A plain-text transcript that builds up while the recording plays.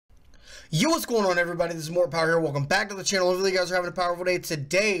Yo, what's going on, everybody? This is More Power here. Welcome back to the channel. Hopefully you guys are having a powerful day.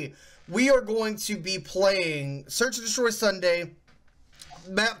 Today, we are going to be playing Search and Destroy Sunday,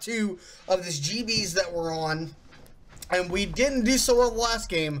 map 2 of this GBs that we're on. And we didn't do so well the last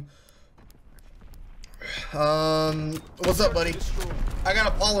game. What's up, buddy? I got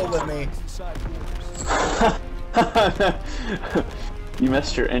Apollo with me. You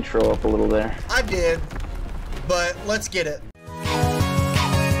messed your intro up a little there. I did, but let's get it.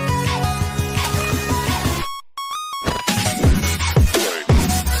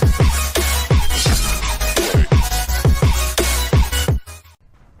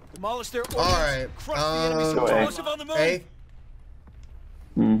 Demolish their ordnance. All right. Crush the enemy explosive on the move. Hey.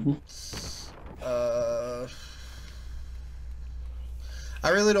 I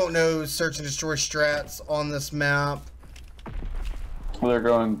really don't know search and destroy strats on this map. Well, they're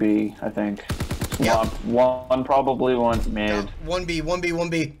going B, I think. Yep. One probably, one mid. 1B, 1B,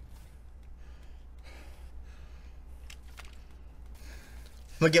 1B. I'm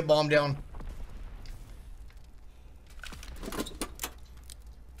gonna get bombed down.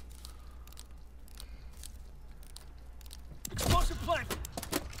 Explosive plant.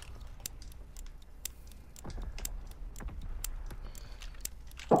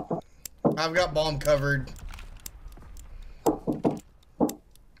 I've got bomb covered.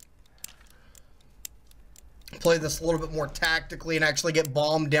 Play this a little bit more tactically and actually get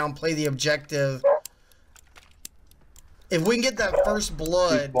bombed down, play the objective. If we can get that first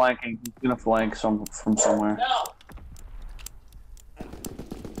blood... He's flanking. He's gonna flank from somewhere. No.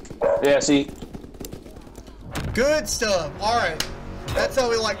 Yeah, see? Good stuff. Alright. That's how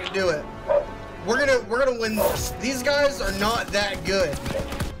we like to do it. We're gonna win this. These guys are not that good.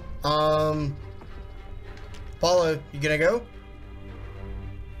 Paulo, you gonna go?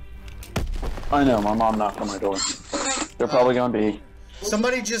 I know, my mom knocked on my door. They're probably gonna be.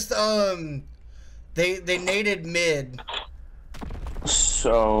 Somebody just, they naded mid.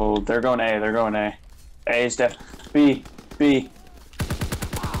 So, they're going A, they're going A. A is def. B.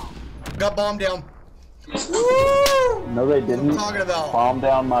 Got bombed down. No, they didn't. What I'm talking about. Bomb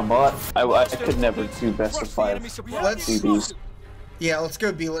down my butt. I could never do best of 5 CBs. Yeah, let's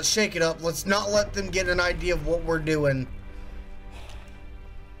go B. Let's shake it up. Let's not let them get an idea of what we're doing.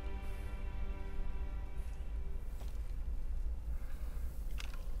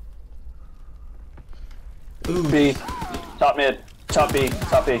 Ooh. B. Top mid. Top B.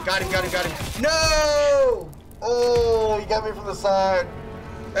 Top B. Got him. No! Oh, you got me from the side.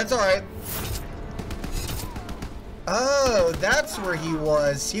 That's alright. Oh, that's where he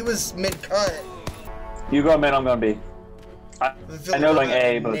was. He was mid-cut. You go mid, I'm going B. I know going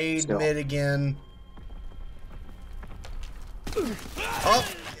A, but nade still. mid again. Oh,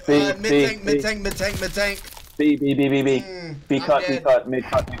 B, mid tank. B. B cut, mid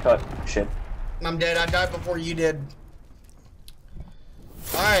cut. Shit. I'm dead. I died before you did.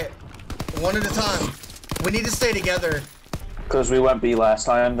 Alright. One at a time. We need to stay together. Because we went B last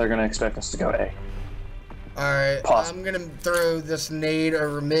time, they're gonna expect us to go A. Alright. I'm gonna throw this nade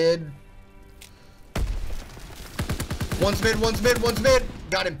over mid. One's mid.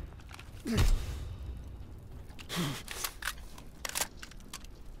 Got him.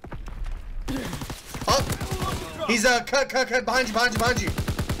 Oh! He's cut behind you.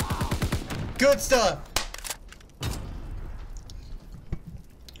 Good stuff.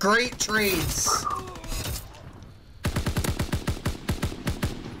 Great trades.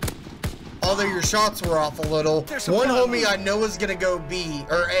 Although your shots were off a little. One homie I know is gonna go B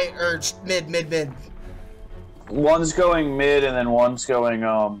or A or mid. One's going mid and then one's going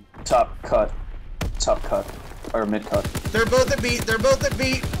top cut or mid cut. They're both at B.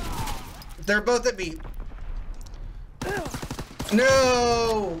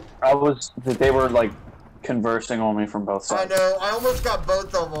 No. They were like conversing on me from both sides. I know. I almost got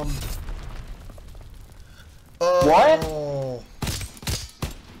both of them. What?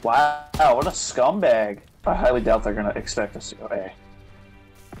 Wow, what a scumbag. I highly doubt they're gonna expect us to go A.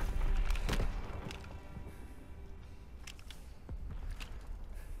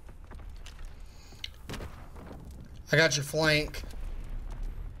 I got your flank.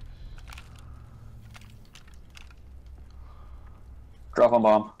 Drop on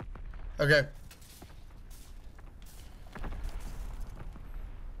bomb. Okay.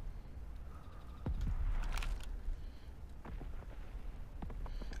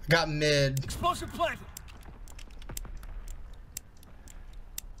 Got mid. Explosive planted.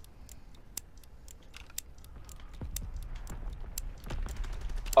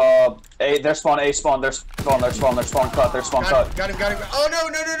 A, their spawn, A spawn, their spawn cut. Got him. Oh,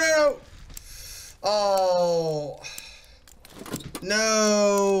 no. Oh.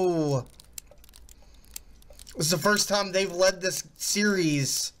 No. This is the first time they've led this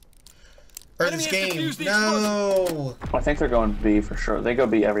series. Or Enemy this has game. defused the No! I think they're going B for sure. They go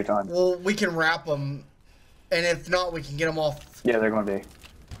B every time. Well, we can wrap them. And if not, we can get them off. Yeah, they're going B.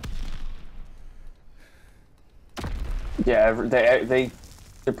 Yeah, they're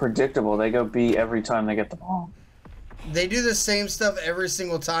predictable. They go B every time they get the ball. They do the same stuff every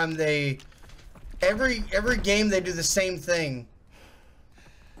single time they... Every game they do the same thing.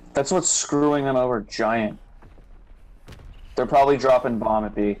 That's what's screwing them over giant. They're probably dropping bomb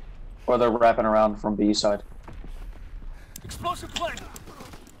at B. Or they're wrapping around from B side. Explosive play.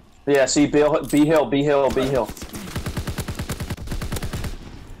 Yeah, see, B hill, B hill, B hill.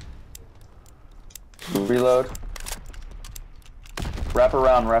 Reload. Wrap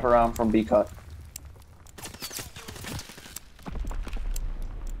around from B cut.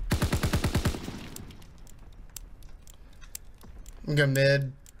 I'm going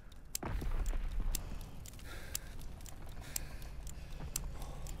mid.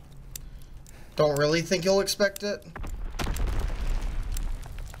 Don't really think you'll expect it.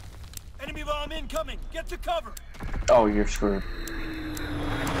 Enemy bomb incoming. Get to cover. Oh, you're screwed.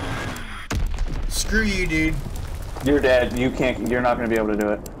 Screw you, dude. You're dead. You can't. You're not going to be able to do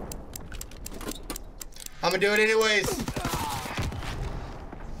it. I'm gonna do it anyways.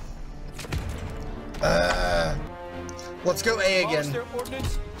 Let's go A Demolish again. their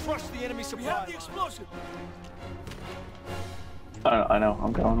ordnance. Crush the enemy supply. We have the explosive. I know.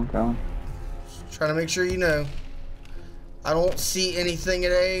 I'm going. Trying to make sure you know. I don't see anything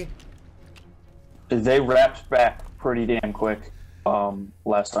at A. They wrapped back pretty damn quick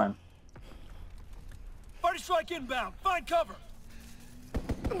last time. Party strike inbound. Find cover.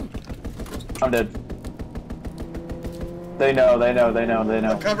 I'm dead. They know.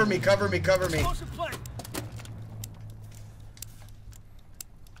 Cover me. Explosive play.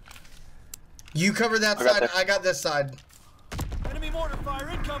 You cover that I got side, this. I got this side. Enemy mortar fire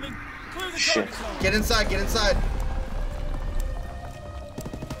incoming. Clear the Shit. target zone. Get inside.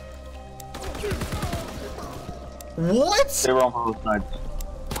 What? They were on both sides.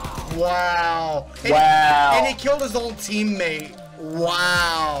 Wow. Wow. And he killed his own teammate.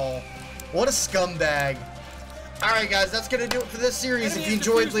 Wow. What a scumbag. Alright guys, that's going to do it for this series. If you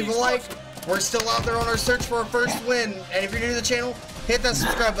enjoyed, leave a like. We're still out there on our search for our first win. And if you're new to the channel, hit that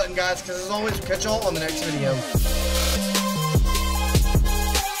subscribe button, guys, because as always, we'll catch y'all on the next video.